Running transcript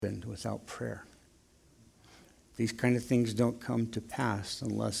without prayer. These kind of things don't come to pass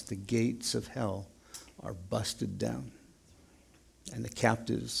unless the gates of hell are busted down and the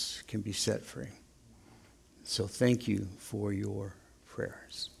captives can be set free. So thank you for your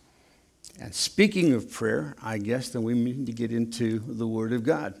prayers. And speaking of prayer, I guess then we need to get into the Word of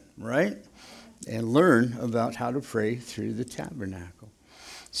God, right? And learn about how to pray through the tabernacle.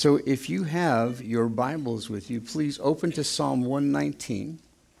 So if you have your Bibles with you, please open to Psalm 119.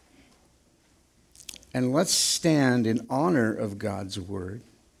 And let's stand in honor of God's Word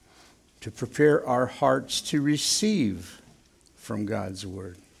to prepare our hearts to receive from God's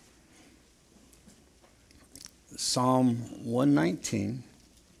Word. Psalm 119.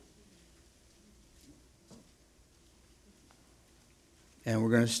 And we're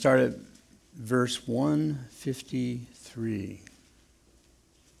going to start at verse 153.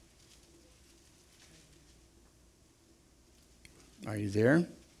 Are you there?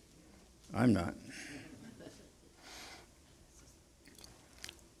 I'm not.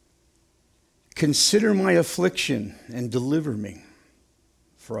 Consider my affliction and deliver me,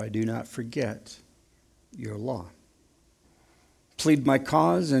 for I do not forget your law. Plead my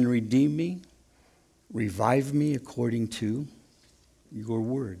cause and redeem me. Revive me according to your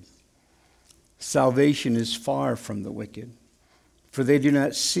word. Salvation is far from the wicked, for they do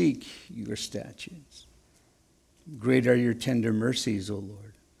not seek your statutes. Great are your tender mercies, O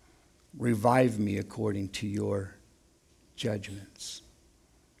Lord. Revive me according to your judgments.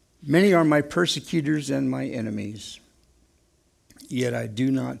 Many are my persecutors and my enemies, yet I do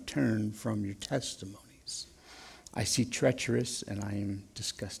not turn from your testimonies. I see treacherous and I am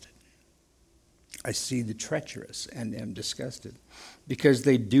disgusted. I see the treacherous and am disgusted, because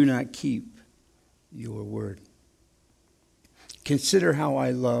they do not keep your word. Consider how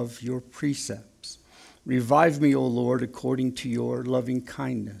I love your precepts. Revive me, O Lord, according to your loving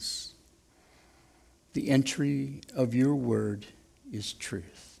kindness. The entry of your word is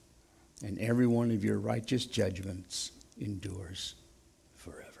truth, and every one of your righteous judgments endures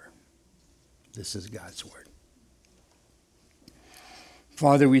forever. This is God's word.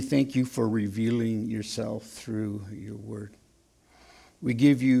 Father, we thank you for revealing yourself through your word. We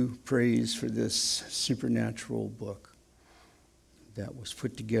give you praise for this supernatural book that was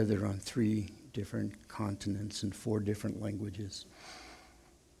put together on 3 different continents and 4 different languages,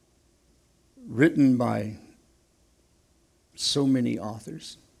 written by so many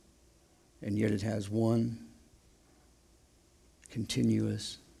authors, and yet it has one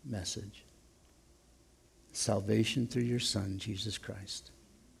continuous message: salvation through your Son, Jesus Christ.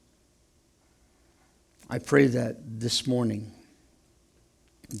 I pray that this morning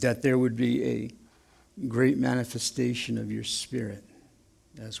that there would be a great manifestation of your Spirit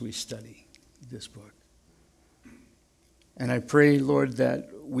as we study this book. And I pray, Lord, that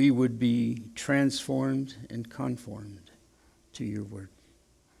we would be transformed and conformed to your word,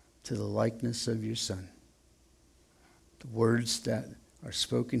 to the likeness of your Son. The words that are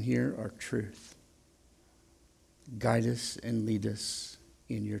spoken here are truth. Guide us and lead us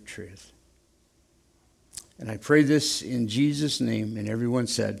in your truth. And I pray this in Jesus' name, and everyone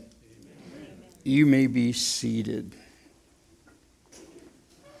said, amen. You may be seated.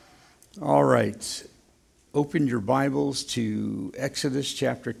 All right. Open your Bibles to Exodus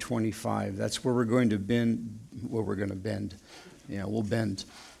chapter 25. That's where we're going to bend. Yeah, we'll bend.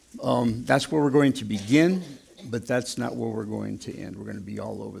 That's where we're going to begin, but that's not where we're going to end. We're going to be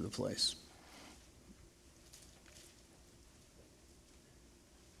all over the place.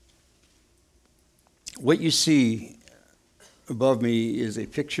 What you see above me is a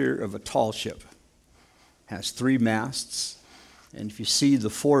picture of a tall ship. It has 3 masts, and if you see the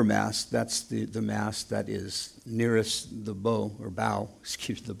foremast, that's the mast that is nearest the bow.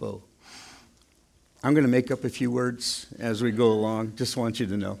 I'm going to make up a few words as we go along. Just want you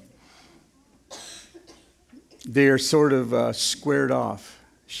to know. They are sort of squared off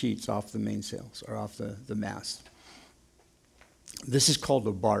sheets off the mainsails, or off the mast. This is called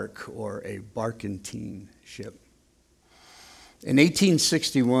a bark, or a barkentine ship. In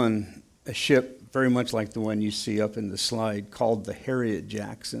 1861, a ship very much like the one you see up in the slide, called the Harriet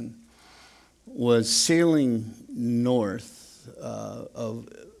Jackson, was sailing north of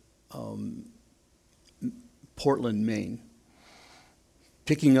Portland, Maine,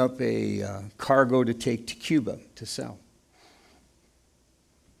 picking up a cargo to take to Cuba to sell.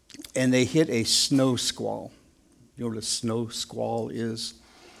 And they hit a snow squall. You know what a snow squall is?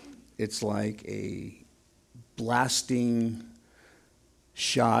 It's like a blasting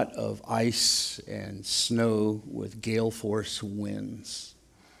shot of ice and snow with gale force winds.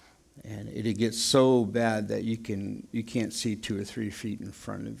 And it gets so bad that you can't see 2 or 3 feet in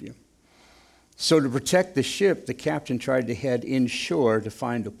front of you. So to protect the ship, the captain tried to head inshore to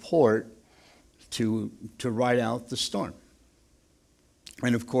find a port to ride out the storm.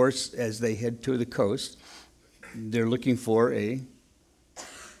 And of course, as they head to the coast, they're looking for a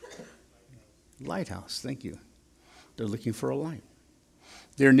lighthouse. Thank you. They're looking for a light.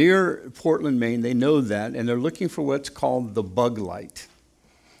 They're near Portland, Maine. They know that, and they're looking for what's called the bug light.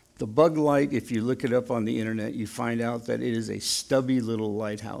 The bug light, if you look it up on the internet, you find out that it is a stubby little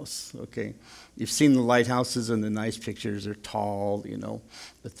lighthouse, okay? You've seen the lighthouses in the nice pictures. They're tall,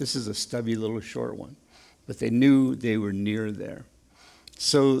 but this is a stubby little short one. But they knew they were near there.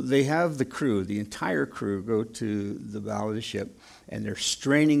 So they have the crew, the entire crew, go to the bow of the ship, and they're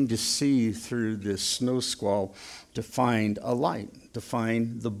straining to see through this snow squall to find a light, to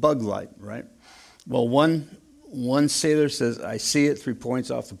find the bug light, right? Well, one sailor says, I see it 3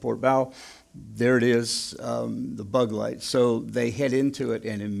 points off the port bow. There it is, the bug light. So they head into it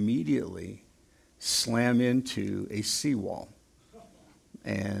and immediately slam into a seawall.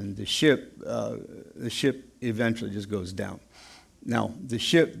 And the ship eventually just goes down. Now, the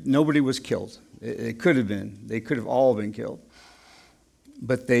ship, nobody was killed. It could have been. They could have all been killed.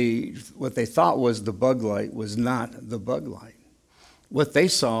 But what they thought was the bug light was not the bug light. What they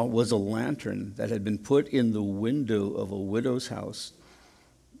saw was a lantern that had been put in the window of a widow's house,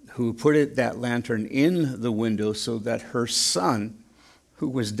 who put that lantern in the window so that her son, who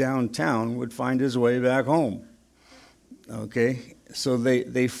was downtown, would find his way back home. Okay? So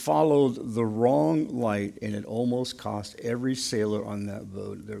they followed the wrong light, and it almost cost every sailor on that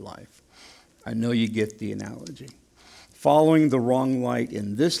boat their life. I know you get the analogy. Following the wrong light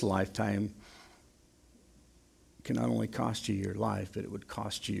in this lifetime can not only cost you your life, but it would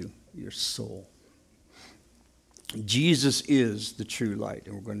cost you your soul. Jesus is the true light,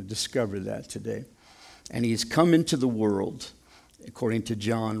 and we're going to discover that today. And he's come into the world, according to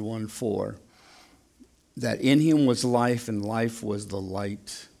John 1:4, that in him was life, and life was the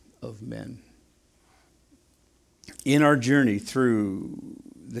light of men. In our journey through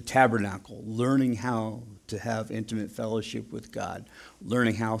the tabernacle, learning how to have intimate fellowship with God,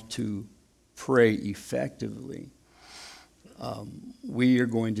 learning how to pray effectively, we are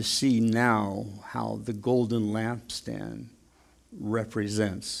going to see now how the golden lampstand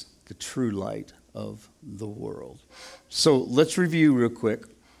represents the true light of the world. So let's review real quick.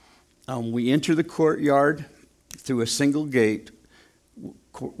 We enter the courtyard through a single gate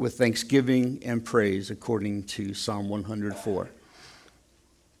with thanksgiving and praise, according to Psalm 104.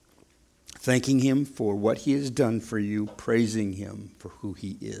 Thanking him for what he has done for you, praising him for who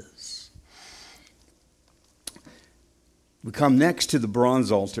he is. We come next to the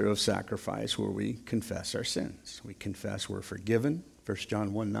bronze altar of sacrifice, where we confess our sins. We confess we're forgiven, 1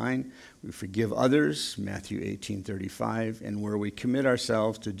 John 1:9. We forgive others, Matthew 18:35, and where we commit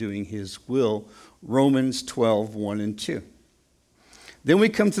ourselves to doing his will, Romans 12:1 and 2. Then we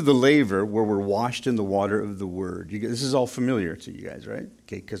come to the laver, where we're washed in the water of the word. This is all familiar to you guys, right?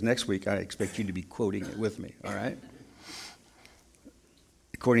 Okay, because next week I expect you to be quoting it with me, all right?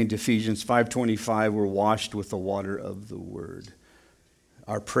 According to Ephesians 5:25, we're washed with the water of the word.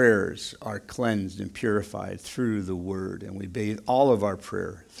 Our prayers are cleansed and purified through the word, and we bathe all of our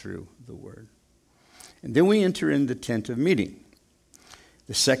prayer through the word. And then we enter in the tent of meeting,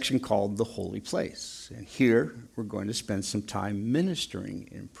 the section called the holy place. And here we're going to spend some time ministering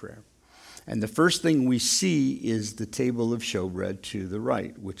in prayer. And the first thing we see is the table of showbread to the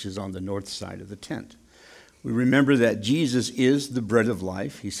right, which is on the north side of the tent. We remember that Jesus is the bread of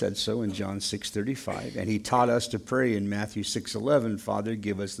life. He said so in John 6:35. And he taught us to pray in Matthew 6:11, Father,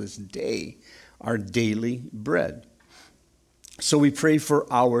 give us this day our daily bread. So we pray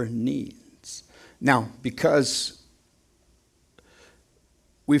for our needs. Now, because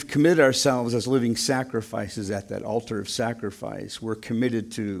we've committed ourselves as living sacrifices at that altar of sacrifice, we're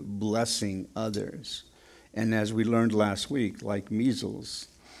committed to blessing others. And as we learned last week, like measles,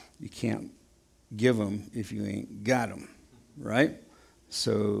 you can't give them if you ain't got them, right?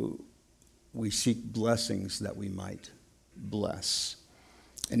 So we seek blessings that we might bless.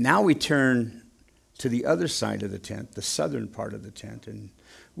 And now we turn to the other side of the tent, the southern part of the tent, and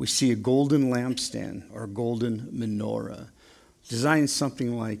we see a golden lampstand or golden menorah, designed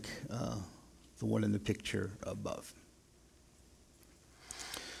something like the one in the picture above.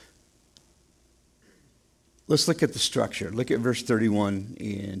 Let's look at the structure. Look at verse 31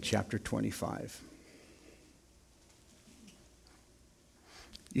 in chapter 25.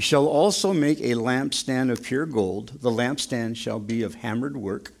 You shall also make a lampstand of pure gold. The lampstand shall be of hammered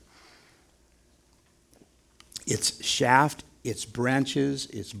work. Its shaft Its branches,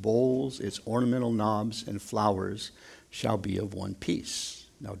 its bowls, its ornamental knobs and flowers shall be of one piece.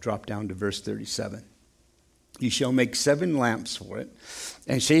 Now drop down to verse 37. You shall make 7 lamps for it,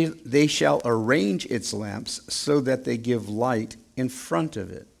 and they shall arrange its lamps so that they give light in front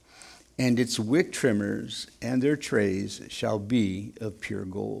of it. And its wick trimmers and their trays shall be of pure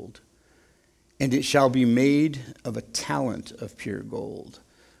gold. And it shall be made of a talent of pure gold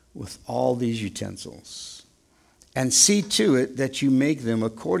with all these utensils. And see to it that you make them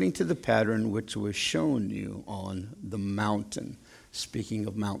according to the pattern which was shown you on the mountain. Speaking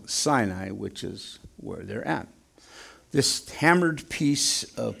of Mount Sinai, which is where they're at. This hammered piece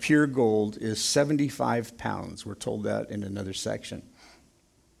of pure gold is 75 pounds. We're told that in another section.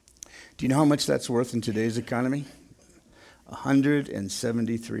 Do you know how much that's worth in today's economy?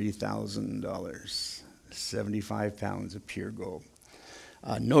 $173,000. 75 pounds of pure gold.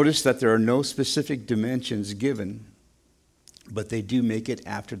 Notice that there are no specific dimensions given, but they do make it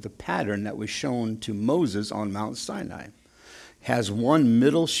after the pattern that was shown to Moses on Mount Sinai. Has one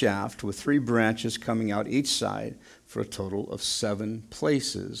middle shaft with 3 branches coming out each side for a total of 7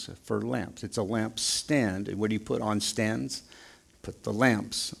 places for lamps. It's a lamp stand. And what do you put on stands? Put the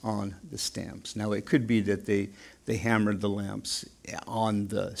lamps on the stands. Now, it could be that they hammered the lamps on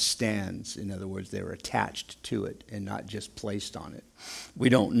the stands. In other words, they were attached to it and not just placed on it. We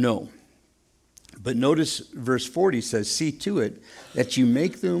don't know. But notice verse 40 says, see to it that you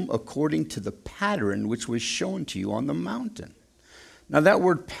make them according to the pattern which was shown to you on the mountain. Now, that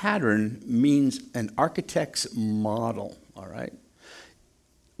word pattern means an architect's model, all right?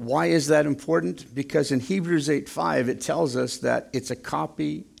 Why is that important? Because in Hebrews 8:5, it tells us that it's a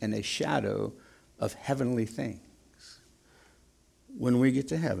copy and a shadow of heavenly things. When we get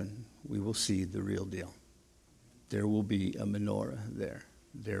to heaven, we will see the real deal. There will be a menorah there.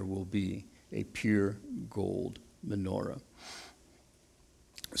 There will be a pure gold menorah.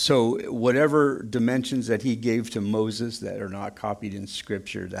 So whatever dimensions that he gave to Moses that are not copied in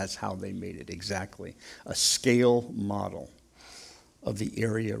Scripture, that's how they made it exactly. A scale model of the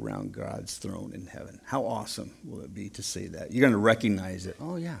area around God's throne in heaven. How awesome will it be to say that? You're going to recognize it.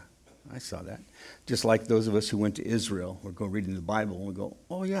 Oh, yeah, I saw that. Just like those of us who went to Israel, we're going reading the Bible, and we go,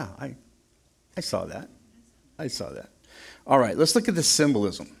 oh, yeah, I saw that. I saw that. All right, let's look at the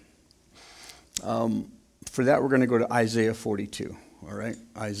symbolism. For that, we're going to go to Isaiah 42. All right,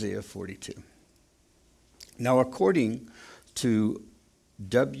 Isaiah 42. Now, according to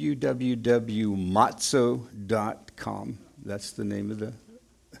www.matzo.com, that's the name of the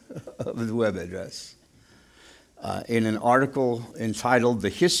web address, in an article entitled The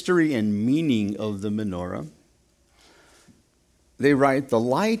History and Meaning of the Menorah, they write, the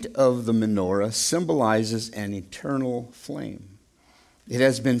light of the menorah symbolizes an eternal flame. It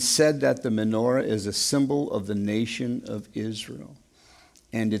has been said that the menorah is a symbol of the nation of Israel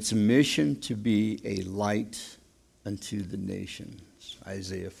and its mission to be a light unto the nations.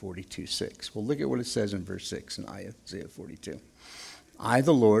 Isaiah 42:6. Well, look at what it says in verse 6 in Isaiah 42. I,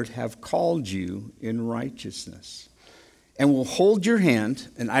 the Lord, have called you in righteousness and will hold your hand,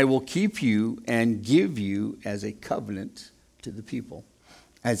 and I will keep you and give you as a covenant to the people,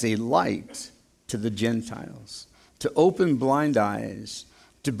 as a light to the Gentiles, to open blind eyes,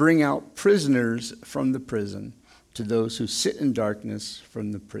 to bring out prisoners from the prison, to those who sit in darkness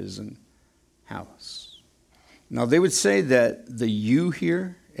from the prison house. Now, they would say that the you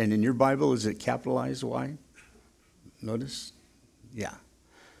here, and in your Bible, is it capitalized Y? Notice? Yeah.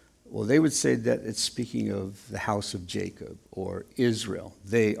 Well, they would say that it's speaking of the house of Jacob or Israel.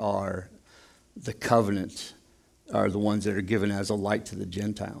 They are the covenant, are the ones that are given as a light to the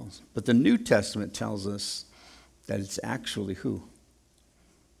Gentiles. But the New Testament tells us that it's actually who?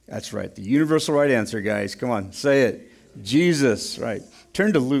 That's right. The universal right answer, guys. Come on, say it. Jesus, right.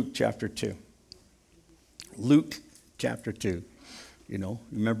 Turn to Luke chapter 2. Luke chapter 2. You know,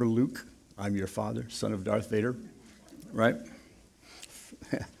 remember Luke? I'm your father, son of Darth Vader, right?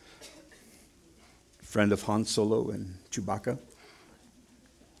 Friend of Han Solo and Chewbacca.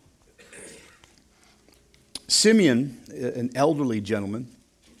 Simeon, an elderly gentleman,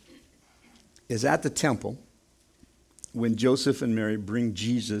 is at the temple when Joseph and Mary bring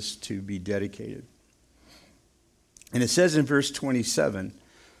Jesus to be dedicated. And it says in verse 27,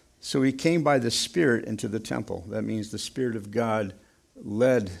 so he came by the Spirit into the temple. That means the Spirit of God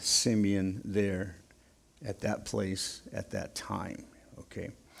led Simeon there at that place at that time.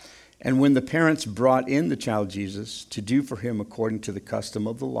 Okay. And when the parents brought in the child Jesus to do for him according to the custom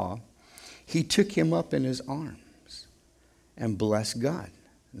of the law, he took him up in his arms and blessed God.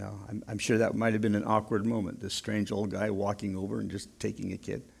 Now, I'm sure that might have been an awkward moment, this strange old guy walking over and just taking a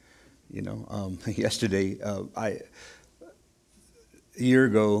kid. You know, yesterday, A year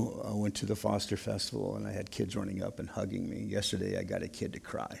ago, I went to the Foster Festival, and I had kids running up and hugging me. Yesterday, I got a kid to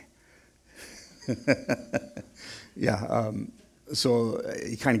cry. So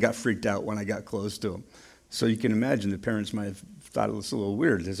he kind of got freaked out when I got close to him. So you can imagine the parents might have thought it was a little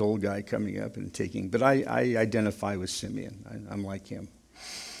weird, this old guy coming up and taking, but I identify with Simeon. I'm like him.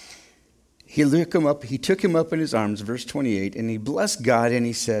 He took him up in his arms, verse 28, and he blessed God, and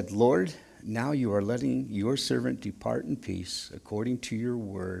he said, Lord, now you are letting your servant depart in peace according to your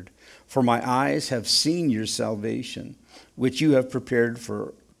word. For my eyes have seen your salvation, which you have prepared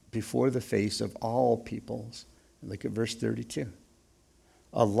for before the face of all peoples. Look at verse 32.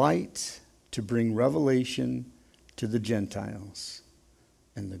 A light to bring revelation to the Gentiles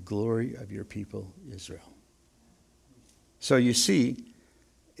and the glory of your people Israel. So you see,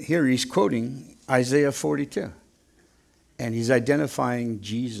 here he's quoting Isaiah 42. And he's identifying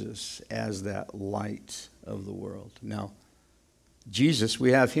Jesus as that light of the world. Now, Jesus,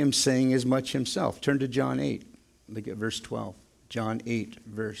 we have him saying as much himself. Turn to John 8. Look at verse 12. John 8,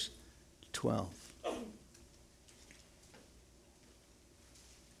 verse 12.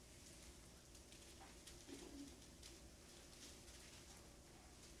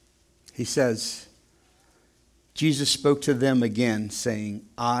 He says, Jesus spoke to them again, saying,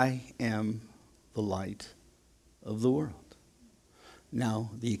 I am the light of the world.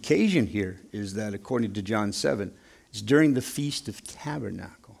 Now, the occasion here is that, according to John 7, it's during the Feast of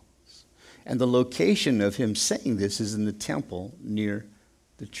Tabernacles. And the location of him saying this is in the temple near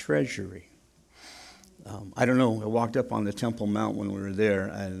the treasury. I don't know, I walked up on the Temple Mount when we were there,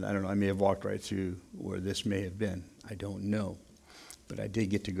 and I don't know, I may have walked right through where this may have been. I don't know. But I did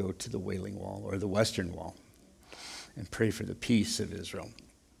get to go to the Wailing Wall, or the Western Wall, and pray for the peace of Israel.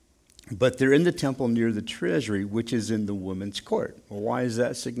 But they're in the temple near the treasury, which is in the women's court. Well, why is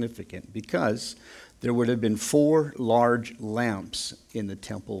that significant? Because there would have been 4 large lamps in the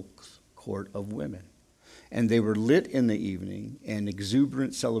temple court of women. And they were lit in the evening, and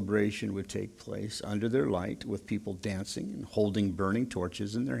exuberant celebration would take place under their light, with people dancing and holding burning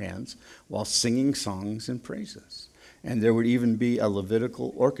torches in their hands while singing songs and praises. And there would even be a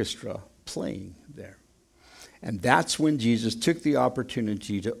Levitical orchestra playing there. And that's when Jesus took the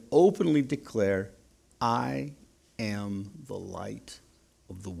opportunity to openly declare, I am the light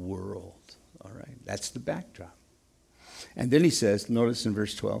of the world. All right, that's the backdrop. And then he says, notice in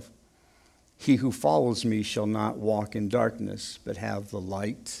verse 12, he who follows me shall not walk in darkness, but have the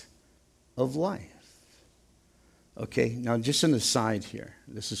light of life. Okay, now just an aside here.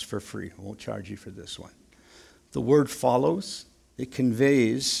 This is for free. I won't charge you for this one. The word follows. It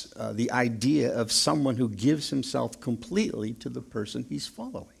conveys the idea of someone who gives himself completely to the person he's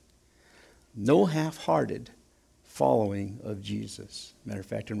following. No half-hearted following of Jesus. Matter of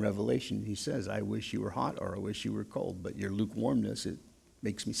fact, in Revelation, he says, I wish you were hot or I wish you were cold, but your lukewarmness, it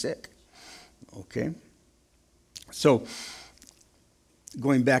makes me sick. Okay? So,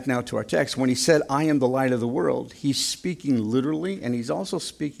 going back now to our text, when he said, I am the light of the world, he's speaking literally and he's also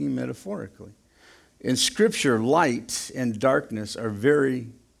speaking metaphorically. In Scripture, light and darkness are very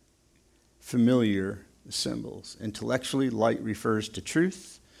familiar symbols. Intellectually, light refers to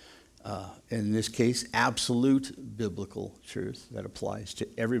truth. In this case, absolute biblical truth that applies to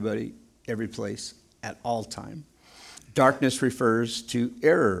everybody, every place, at all time. Darkness refers to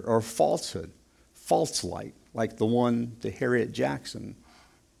error or falsehood, false light, like the one that Harriet Jackson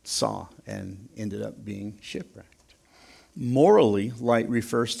saw and ended up being shipwrecked. Morally, light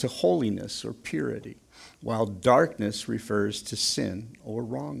refers to holiness or purity, while darkness refers to sin or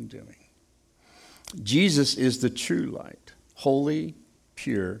wrongdoing. Jesus is the true light, holy,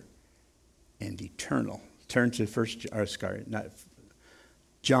 pure, and eternal. Turn to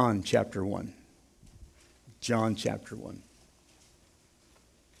John chapter 1. John chapter 1.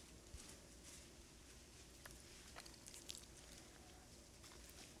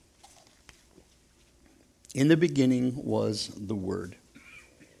 In the beginning was the Word.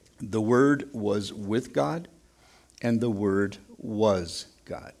 The Word was with God, and the Word was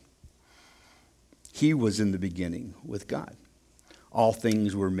God. He was in the beginning with God. All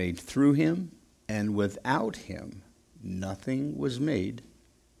things were made through him, and without him nothing was made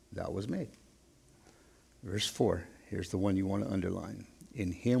that was made. Verse 4, here's the one you want to underline.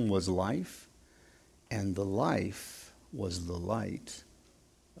 In him was life, and the life was the light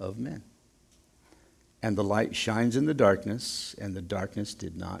of men. And the light shines in the darkness, and the darkness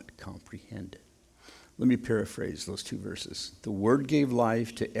did not comprehend it. Let me paraphrase those 2 verses. The Word gave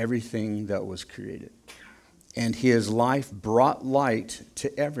life to everything that was created, and his life brought light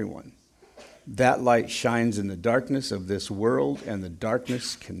to everyone. That light shines in the darkness of this world, and the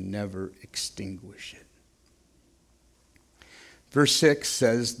darkness can never extinguish it. Verse 6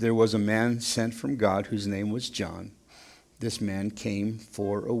 says, there was a man sent from God whose name was John. This man came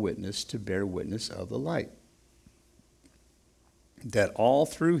for a witness to bear witness of the light, that all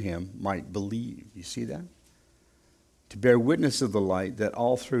through him might believe. You see that? To bear witness of the light, that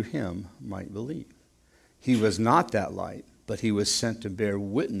all through him might believe. He was not that light, but he was sent to bear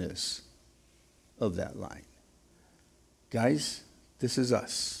witness of that light. Guys, this is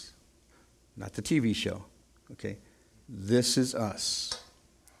us. Not the TV show, okay? This is us.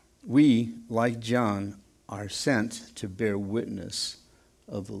 We, like John, are sent to bear witness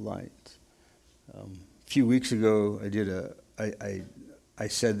of the light. A few weeks ago, I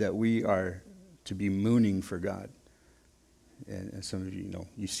said that we are to be mooning for God. And some of you know,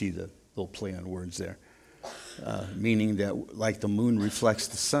 you see the little play on words there. Meaning that like the moon reflects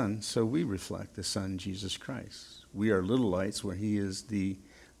the sun, so we reflect the sun, Jesus Christ. We are little lights where he is the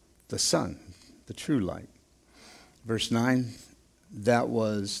sun, the true light. Verse 9, that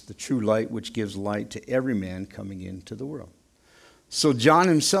was the true light which gives light to every man coming into the world. So John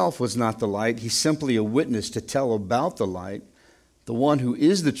himself was not the light. He's simply a witness to tell about the light. The one who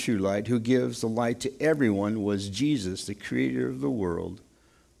is the true light, who gives the light to everyone, was Jesus, the creator of the world,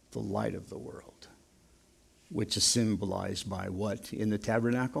 the light of the world, which is symbolized by what in the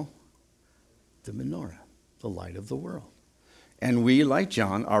tabernacle? The menorah, the light of the world. And we, like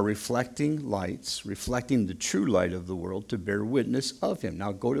John, are reflecting lights, reflecting the true light of the world to bear witness of him.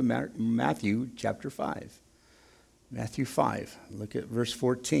 Now go to Matthew chapter 5. Matthew 5, look at verse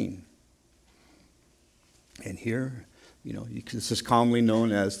 14. And here, this is commonly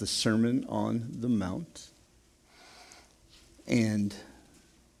known as the Sermon on the Mount. And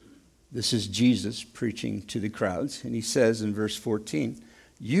this is Jesus preaching to the crowds. And he says in verse 14,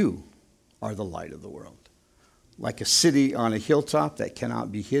 you are the light of the world. Like a city on a hilltop that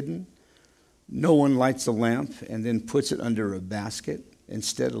cannot be hidden. No one lights a lamp and then puts it under a basket.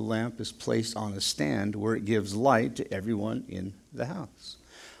 Instead, a lamp is placed on a stand where it gives light to everyone in the house.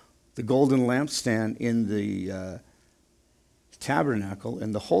 The golden lampstand in the tabernacle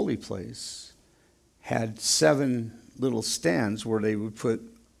in the holy place had 7 little stands where they would put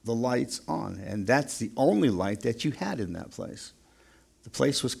the lights on. And that's the only light that you had in that place. The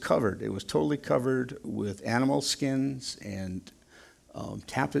place was covered. It was totally covered with animal skins and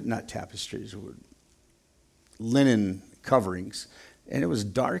not tapestries, linen coverings. And it was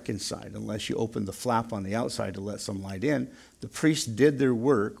dark inside unless you opened the flap on the outside to let some light in. The priests did their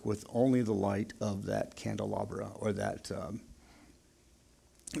work with only the light of that candelabra or that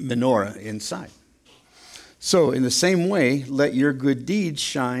menorah inside. So in the same way, let your good deeds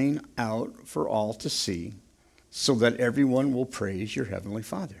shine out for all to see, so that everyone will praise your heavenly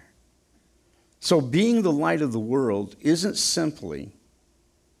Father. So being the light of the world isn't simply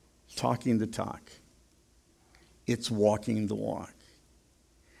talking the talk. It's walking the walk.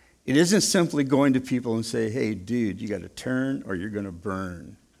 It isn't simply going to people and say, hey, dude, you got to turn or you're going to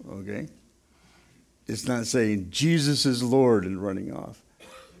burn, okay? It's not saying Jesus is Lord and running off.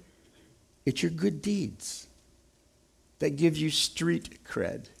 It's your good deeds that give you street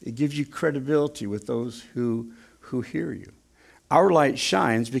cred. It gives you credibility with those who hear you. Our light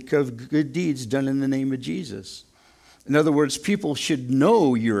shines because of good deeds done in the name of Jesus. In other words, people should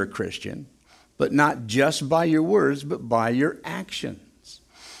know you're a Christian, but not just by your words, but by your actions.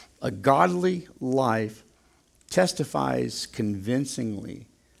 A godly life testifies convincingly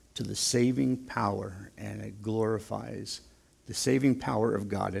to the saving power, and it glorifies the saving power of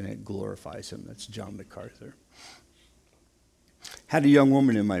God, and it glorifies him. That's John MacArthur. Had a young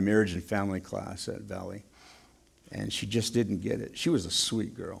woman in my marriage and family class at Valley, and she just didn't get it. She was a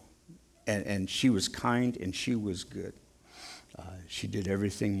sweet girl, and she was kind, and she was good. She did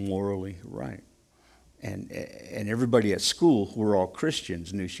everything morally right. And everybody at school who were all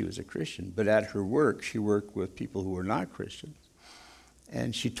Christians knew she was a Christian. But at her work, she worked with people who were not Christians.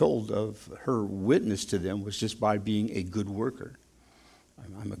 And she told of her witness to them was just by being a good worker.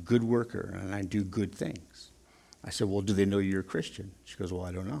 I'm a good worker, and I do good things. I said, well, do they know you're a Christian? She goes, well,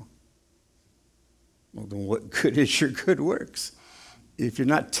 I don't know. Well, then what good is your good works? If you're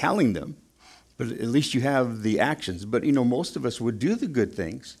not telling them, but at least you have the actions. But, most of us would do the good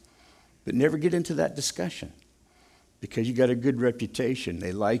things, but never get into that discussion because you got a good reputation.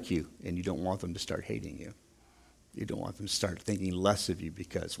 They like you, and you don't want them to start hating you. You don't want them to start thinking less of you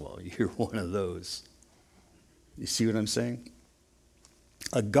because, well, you're one of those. You see what I'm saying?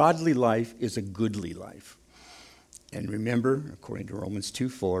 A godly life is a goodly life. And remember, according to Romans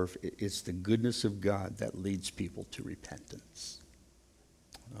 2:4, it's the goodness of God that leads people to repentance.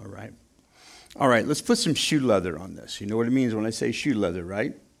 All right? All right, let's put some shoe leather on this. You know what it means when I say shoe leather,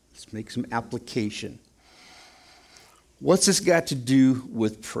 right? Let's make some application. What's this got to do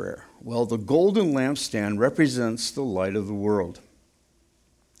with prayer? Well, the golden lampstand represents the light of the world.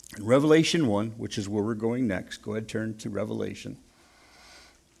 In Revelation 1, which is where we're going next, go ahead and turn to Revelation.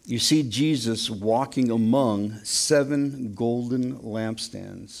 You see Jesus walking among 7 golden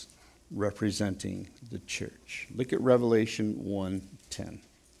lampstands representing the church. Look at Revelation 1:10.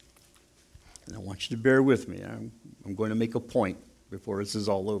 And I want you to bear with me. I'm going to make a point before this is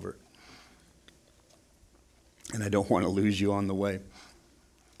all over. And I don't want to lose you on the way.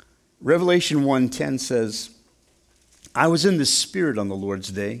 Revelation 1:10 says, I was in the Spirit on the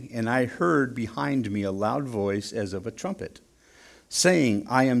Lord's day, and I heard behind me a loud voice as of a trumpet, saying,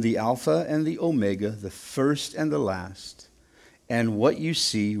 I am the Alpha and the Omega, the first and the last. And what you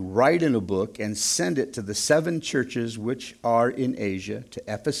see, write in a book and send it to the 7 churches which are in Asia, to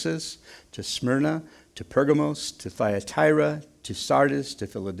Ephesus, to Smyrna, to Pergamos, to Thyatira, to Sardis, to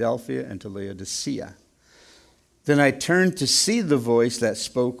Philadelphia, and to Laodicea. Then I turned to see the voice that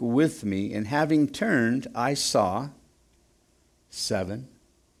spoke with me, and having turned, I saw 7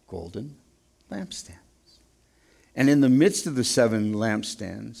 golden lampstands. And in the midst of the 7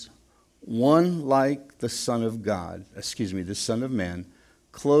 lampstands, one like the Son of the Son of Man,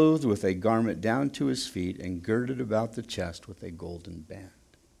 clothed with a garment down to his feet and girded about the chest with a golden band.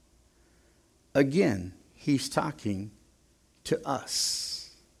 Again, he's talking to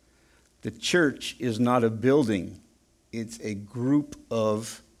us. The church is not a building. It's a group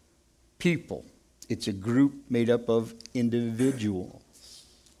of people. It's a group made up of individuals.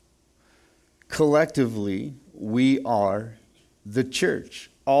 Collectively, we are the church,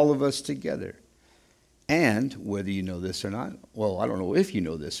 all of us together. And whether you know this or not, well, I don't know if you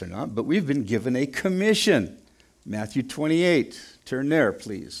know this or not, but we've been given a commission. Matthew 28. Turn there,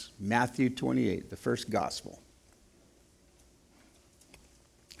 please. Matthew 28, the first gospel.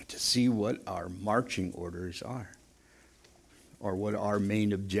 To see what our marching orders are, or what our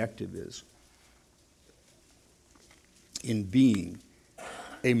main objective is in being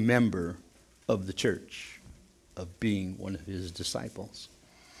a member of the church, of being one of his disciples.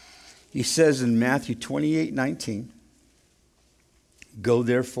 He says in Matthew 28:19, go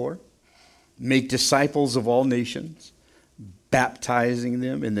therefore, make disciples of all nations, baptizing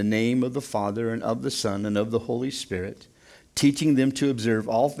them in the name of the Father and of the Son and of the Holy Spirit, teaching them to observe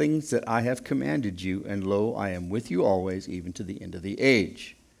all things that I have commanded you, and lo, I am with you always, even to the end of the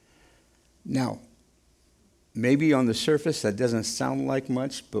age. Now, maybe on the surface that doesn't sound like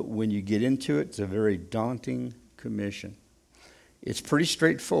much, but when you get into it, it's a very daunting commission. It's pretty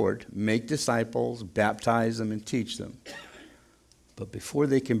straightforward. Make disciples, baptize them, and teach them. But before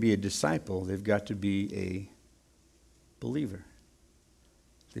they can be a disciple, they've got to be a believer.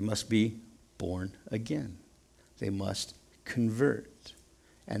 They must be born again. They must convert.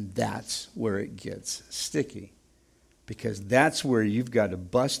 And that's where it gets sticky. Because that's where you've got to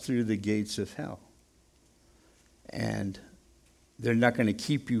bust through the gates of hell. And they're not going to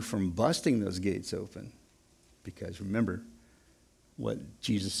keep you from busting those gates open. Because remember what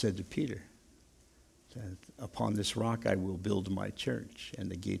Jesus said to Peter. That upon this rock I will build my church, and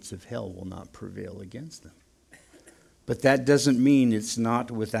the gates of hell will not prevail against them. But that doesn't mean it's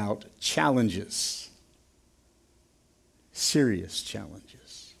not without challenges. Serious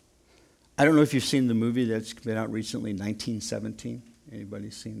challenges. I don't know if you've seen the movie that's been out recently, 1917.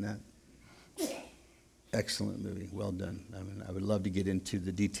 Anybody seen that? Excellent movie. Well done. I mean, I would love to get into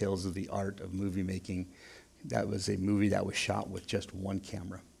the details of the art of movie making. That was a movie that was shot with just one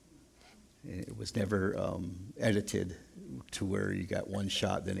camera. It was never edited to where you got one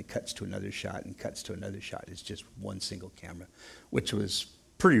shot, then it cuts to another shot and cuts to another shot. It's just one single camera, which was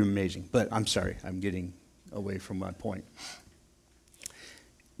pretty amazing. But I'm sorry, I'm getting away from my point.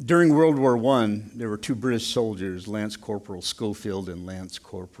 During World War I, there were 2 British soldiers, Lance Corporal Schofield and Lance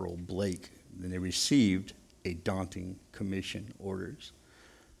Corporal Blake. And they received a daunting commission orders.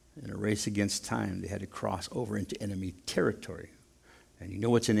 In a race against time, they had to cross over into enemy territory. And you know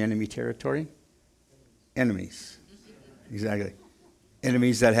what's in enemy territory? Enemies. Exactly.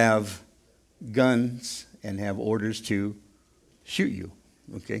 Enemies that have guns and have orders to shoot you.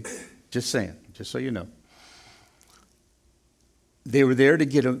 Okay? Just saying, just so you know. They were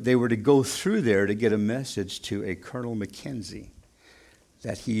to go through there to get a message to a Colonel Mackenzie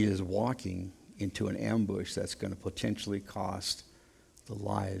that he is walking into an ambush that's going to potentially cost the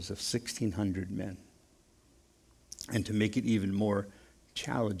lives of 1,600 men. And to make it even more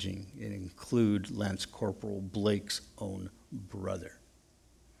challenging, it include Lance Corporal Blake's own brother.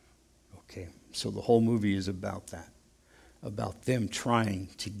 Okay, so the whole movie is about that, about them trying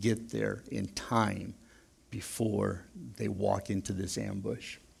to get there in time before they walk into this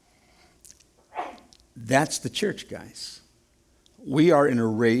ambush. That's the church, guys. We are in a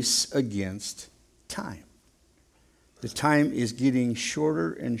race against time. The time is getting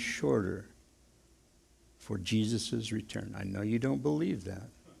shorter and shorter for Jesus' return. I know you don't believe that,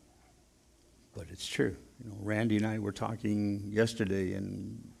 but it's true. Randy and I were talking yesterday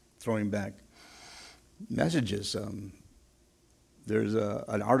and throwing back messages. There's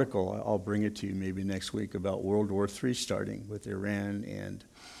an article, I'll bring it to you maybe next week, about World War III starting with Iran and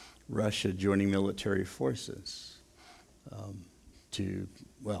Russia joining military forces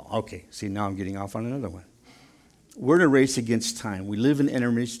see, now I'm getting off on another one. We're in a race against time. We live in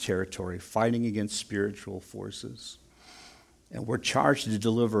enemy's territory, fighting against spiritual forces. And we're charged to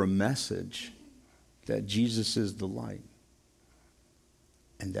deliver a message that Jesus is the light,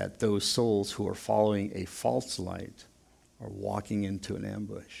 and that those souls who are following a false light are walking into an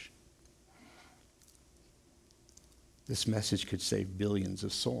ambush. This message could save billions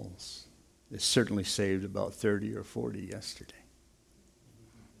of souls. It certainly saved about 30 or 40 yesterday.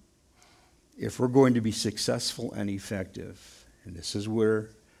 If we're going to be successful and effective, and this is where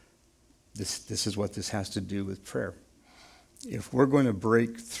this is what this has to do with prayer. If we're going to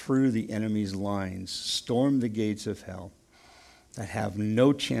break through the enemy's lines, storm the gates of hell that have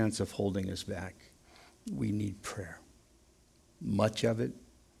no chance of holding us back, we need prayer. Much of it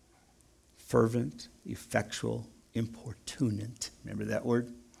fervent, effectual, importunate. Remember that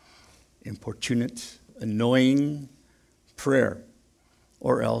word? Importunate, annoying prayer.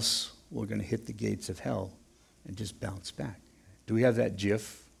 Or else we're going to hit the gates of hell and just bounce back. Do we have that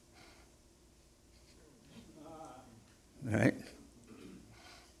GIF? All right?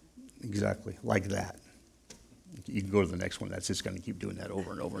 Exactly, like that. You can go to the next one. That's just going to keep doing that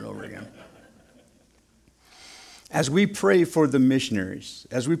over and over and over again. As we pray for the missionaries,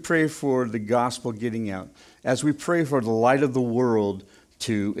 as we pray for the gospel getting out, as we pray for the light of the world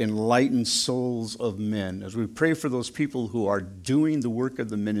to enlighten souls of men, as we pray for those people who are doing the work of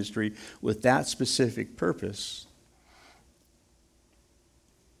the ministry with that specific purpose,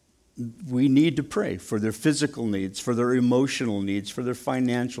 we need to pray for their physical needs, for their emotional needs, for their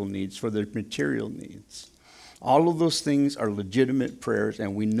financial needs, for their material needs. All of those things are legitimate prayers,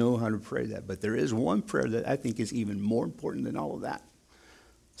 and we know how to pray that. But there is one prayer that I think is even more important than all of that.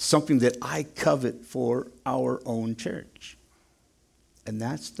 Something that I covet for our own church. And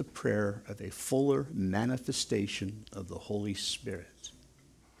that's the prayer of a fuller manifestation of the Holy Spirit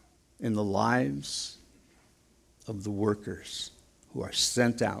in the lives of the workers who are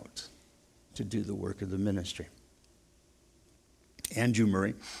sent out to do the work of the ministry. Andrew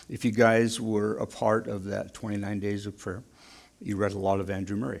Murray, if you guys were a part of that 29 days of prayer, you read a lot of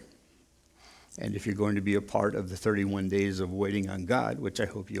Andrew Murray. And if you're going to be a part of the 31 days of waiting on God, which I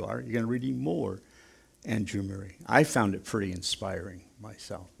hope you are, you're going to read more Andrew Murray. I found it pretty inspiring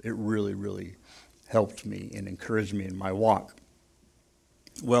myself. It really, really helped me and encouraged me in my walk.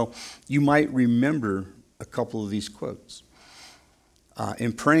 Well, you might remember a couple of these quotes.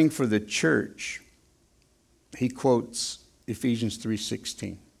 In praying for the church, he quotes Ephesians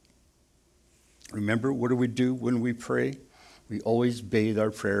 3:16. Remember, what do we do when we pray? We always bathe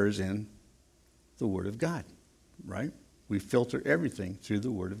our prayers in the Word of God, right? We filter everything through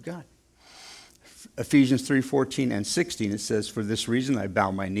the Word of God. Ephesians 3:14 and 16, it says, "For this reason I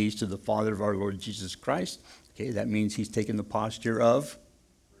bow my knees to the Father of our Lord Jesus Christ." Okay, that means he's taken the posture of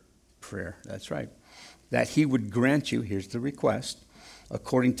prayer. That's right. That he would grant you, here's the request,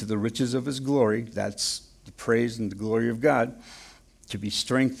 according to the riches of his glory, that's the praise and the glory of God, to be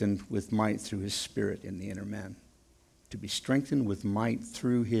strengthened with might through his Spirit in the inner man. To be strengthened with might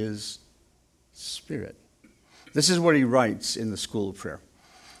through his Spirit. This is what he writes in the School of Prayer.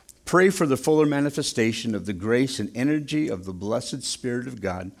 Pray for the fuller manifestation of the grace and energy of the blessed Spirit of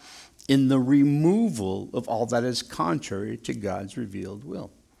God in the removal of all that is contrary to God's revealed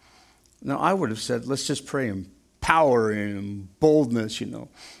will. Now, I would have said, let's just pray in power and boldness,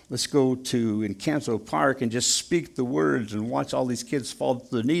 Let's go to Encanto Park and just speak the words and watch all these kids fall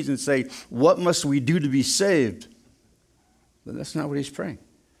to their knees and say, what must we do to be saved? But that's not what he's praying.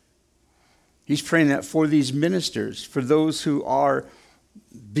 He's praying that for these ministers, for those who are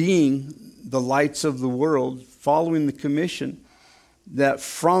being the lights of the world, following the commission, that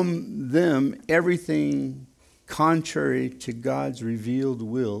from them everything contrary to God's revealed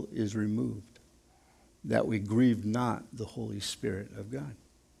will is removed, that we grieve not the Holy Spirit of God.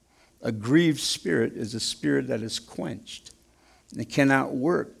 A grieved spirit is a spirit that is quenched and cannot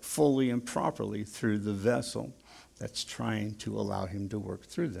work fully and properly through the vessel that's trying to allow him to work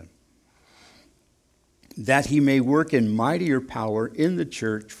through them. That he may work in mightier power in the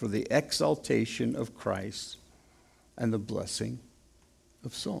church for the exaltation of Christ and the blessing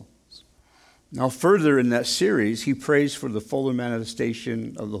of souls. Now, further in that series, he prays for the fuller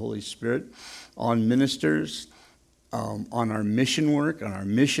manifestation of the Holy Spirit on ministers, on our mission work, on our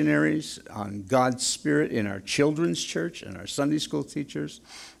missionaries, on God's Spirit in our children's church and our Sunday school teachers,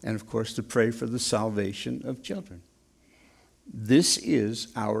 and of course to pray for the salvation of children. This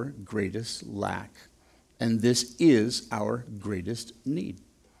is our greatest lack, and this is our greatest need.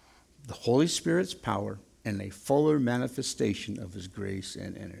 The Holy Spirit's power and a fuller manifestation of his grace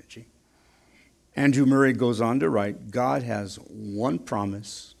and energy. Andrew Murray goes on to write, God has one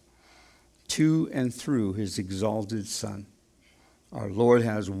promise to and through his exalted Son. Our Lord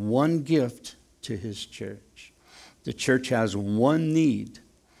has one gift to his church. The church has one need,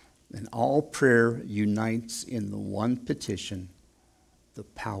 and all prayer unites in the one petition, the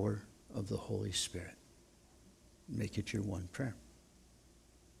power of the Holy Spirit. Make it your one prayer.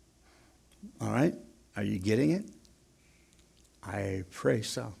 All right? Are you getting it? I pray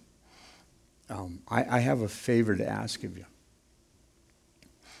so. I have a favor to ask of you.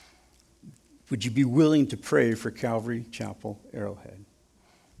 Would you be willing to pray for Calvary Chapel Arrowhead?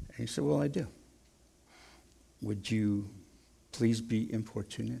 And he said, well, I do. Would you please be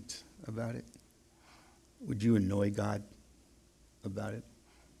importunate about it? Would you annoy God about it?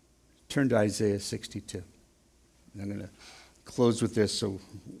 Turn to Isaiah 62. And I'm going to close with this so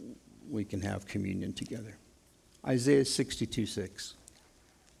we can have communion together. Isaiah 62:6.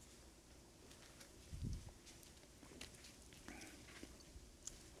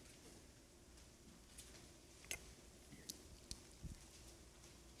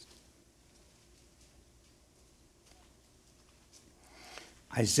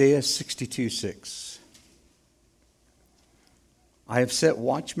 Isaiah 62:6. I have set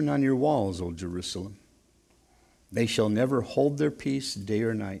watchmen on your walls, O Jerusalem. They shall never hold their peace day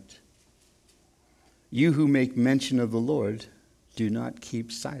or night. You who make mention of the Lord, do not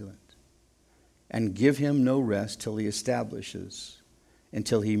keep silent, and give him no rest till he establishes,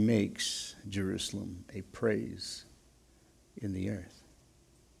 until he makes Jerusalem a praise in the earth.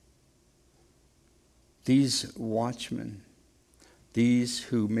 These watchmen, these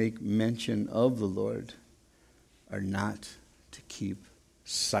who make mention of the Lord, are not to keep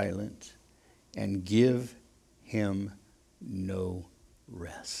silent and give him no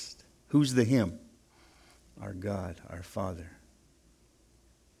rest. Who's the him? Our God, our Father.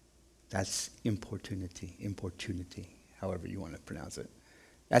 That's importunity, however you want to pronounce it.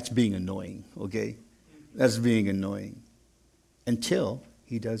 That's being annoying, okay? That's being annoying. Until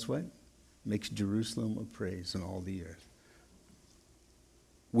he does what? Makes Jerusalem a praise in all the earth.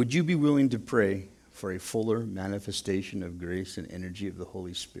 Would you be willing to pray for a fuller manifestation of grace and energy of the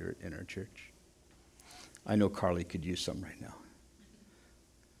Holy Spirit in our church? I know Carly could use some right now.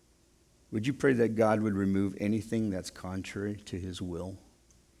 Would you pray that God would remove anything that's contrary to his will?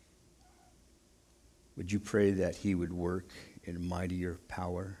 Would you pray that he would work in mightier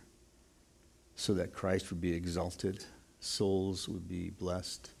power so that Christ would be exalted, souls would be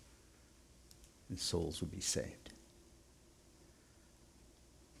blessed, and souls would be saved?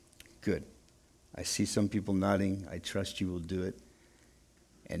 Good. I see some people nodding. I trust you will do it.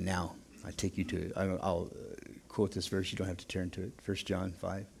 And now, I take you to, I'll quote this verse. You don't have to turn to it. 1 John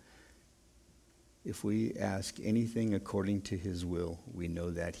 5. If we ask anything according to his will, we know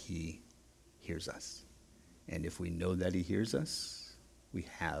that he hears us. And if we know that he hears us, we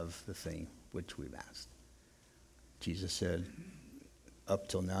have the thing which we've asked. Jesus said, up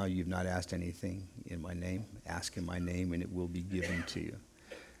till now you've not asked anything in my name. Ask in my name and it will be given to you.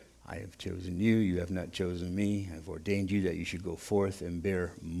 I have chosen you, you have not chosen me. I have ordained you that you should go forth and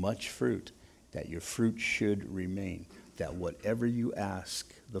bear much fruit, that your fruit should remain, that whatever you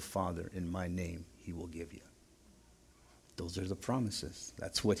ask the Father in my name, he will give you. Those are the promises.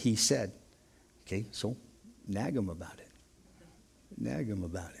 That's what he said. Okay, so nag him about it. Nag him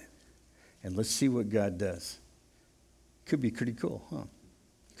about it. And let's see what God does. Could be pretty cool, huh?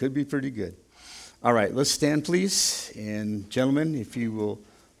 Could be pretty good. All right, let's stand, please. And gentlemen, if you will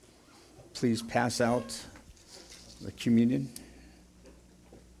please pass out the communion.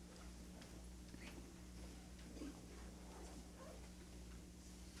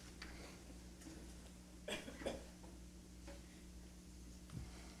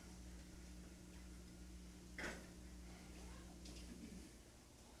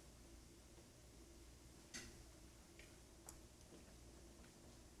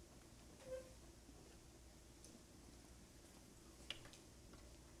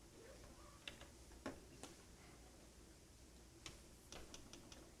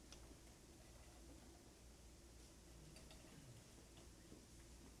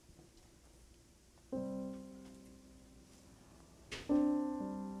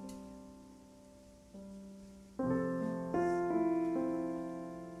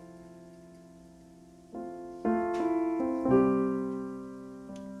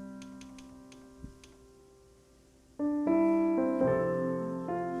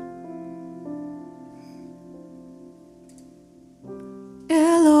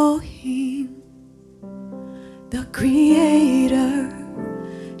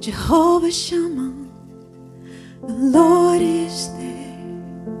 Jehovah Shammah, the Lord is there.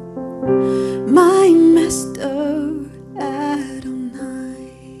 My Master Adonai,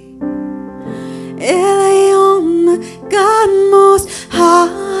 Elion, God Most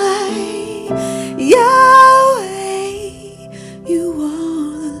High, Yahweh, you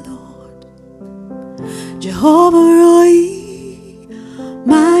are the Lord. Jehovah Roy,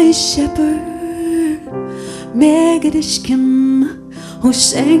 my shepherd, Megadishkim, who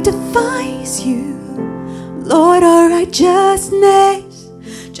sanctifies you, Lord, our righteousness,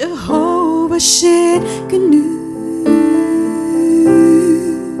 Jehovah Shidkenu.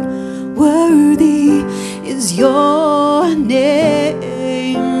 Worthy is your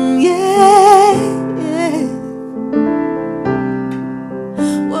name, yeah, yeah.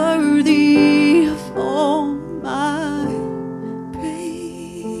 Worthy of all my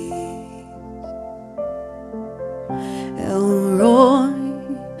praise. Elroy,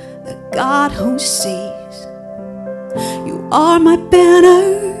 the God who sees, you are my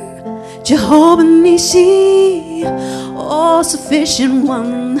banner, Jehovah Nissi, all sufficient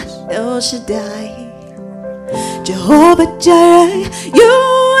one, El Shaddai, Jehovah Jireh, you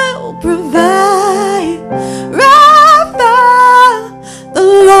will provide. Rapha, the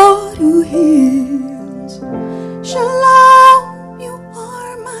Lord who heals, Shalom, you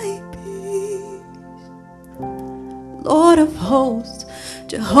are my peace. Lord of hosts,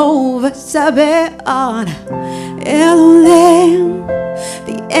 Jehovah Sabaoth, Elohim,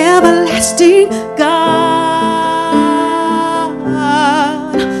 the everlasting God.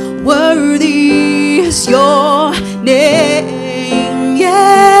 Worthy is your name,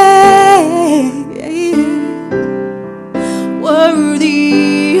 yeah, yeah.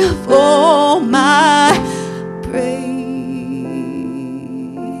 Worthy of all my praise.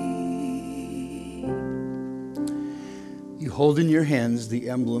 You hold in your hands the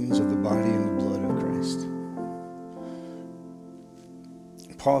emblems of the body and the blood of Christ.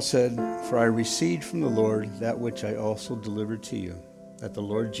 Paul said, "For I received from the Lord that which I also delivered to you, that the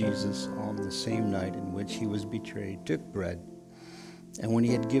Lord Jesus, on the same night in which he was betrayed, took bread, and when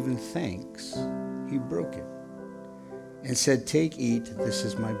he had given thanks, he broke it, and said, 'Take, eat, this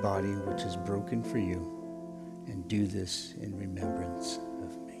is my body, which is broken for you, and do this in remembrance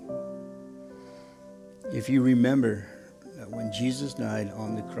of me.'" If you remember that when Jesus died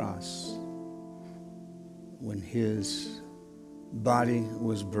on the cross, when his body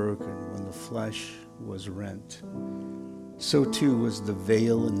was broken, when the flesh was rent, so too was the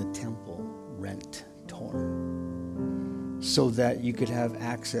veil in the temple rent, torn, so that you could have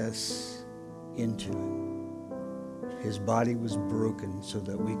access into it. His body was broken so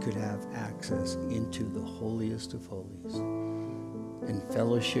that we could have access into the holiest of holies and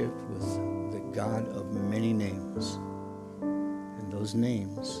fellowship with the God of many names. And those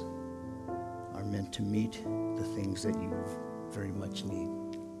names are meant to meet the things that you very much need.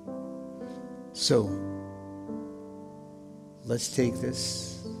 So, let's take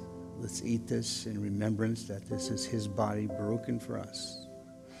this, let's eat this in remembrance that this is his body broken for us.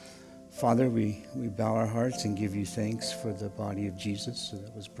 Father, we bow our hearts and give you thanks for the body of Jesus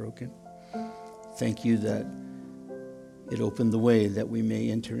that was broken. Thank you that it opened the way that we may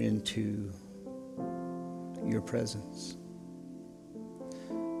enter into your presence.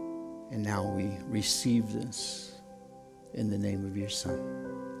 And now we receive this in the name of your Son.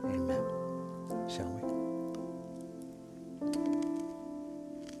 Amen. Shall we?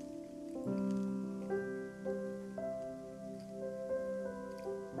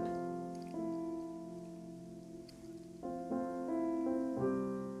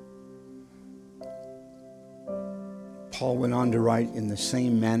 Paul went on to write, "In the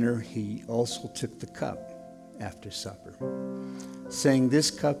same manner he also took the cup after supper, saying,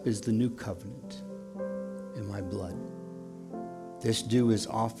 'This cup is the new covenant in my blood. This do as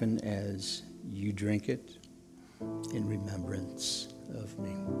often as you drink it in remembrance of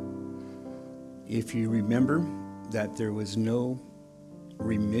me.'" If you remember that there was no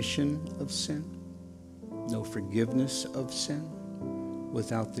remission of sin, no forgiveness of sin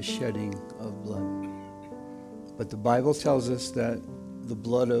without the shedding of blood. But the Bible tells us that the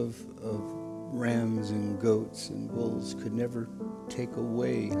blood of rams and goats and bulls could never take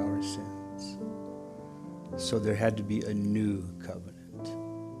away our sins. So there had to be a new covenant.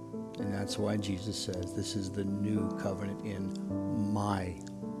 And that's why Jesus says, "This is the new covenant in my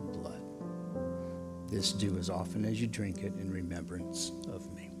blood. This do as often as you drink it in remembrance of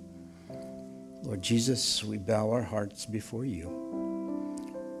me." Lord Jesus, we bow our hearts before you,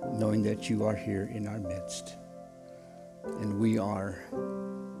 knowing that you are here in our midst. And we are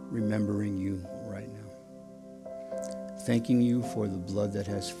remembering you right now. thanking you for the blood that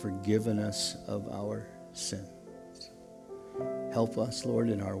has forgiven us of our sin. Help us, Lord,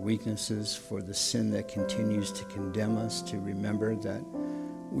 in our weaknesses for the sin that continues to condemn us, to remember that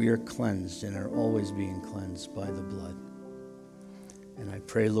we are cleansed and are always being cleansed by the blood. And I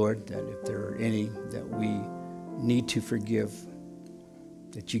pray, Lord, that if there are any that we need to forgive,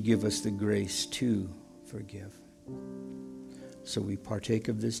 that you give us the grace to forgive. So we partake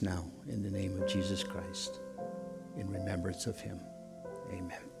of this now in the name of Jesus Christ, in remembrance of him.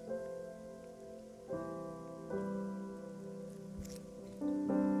 Amen.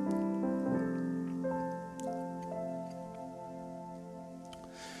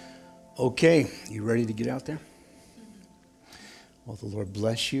 Okay, you ready to get out there? Well, the Lord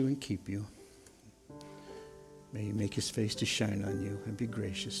bless you and keep you. May he make his face to shine on you and be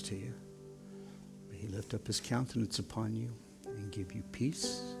gracious to you. May he lift up his countenance upon you and give you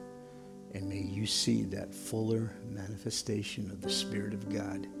peace. And may you see that fuller manifestation of the Spirit of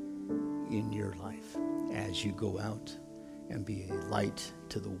God in your life as you go out and be a light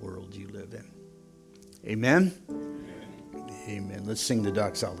to the world you live in. Amen? Amen. Let's sing the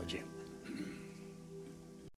doxology.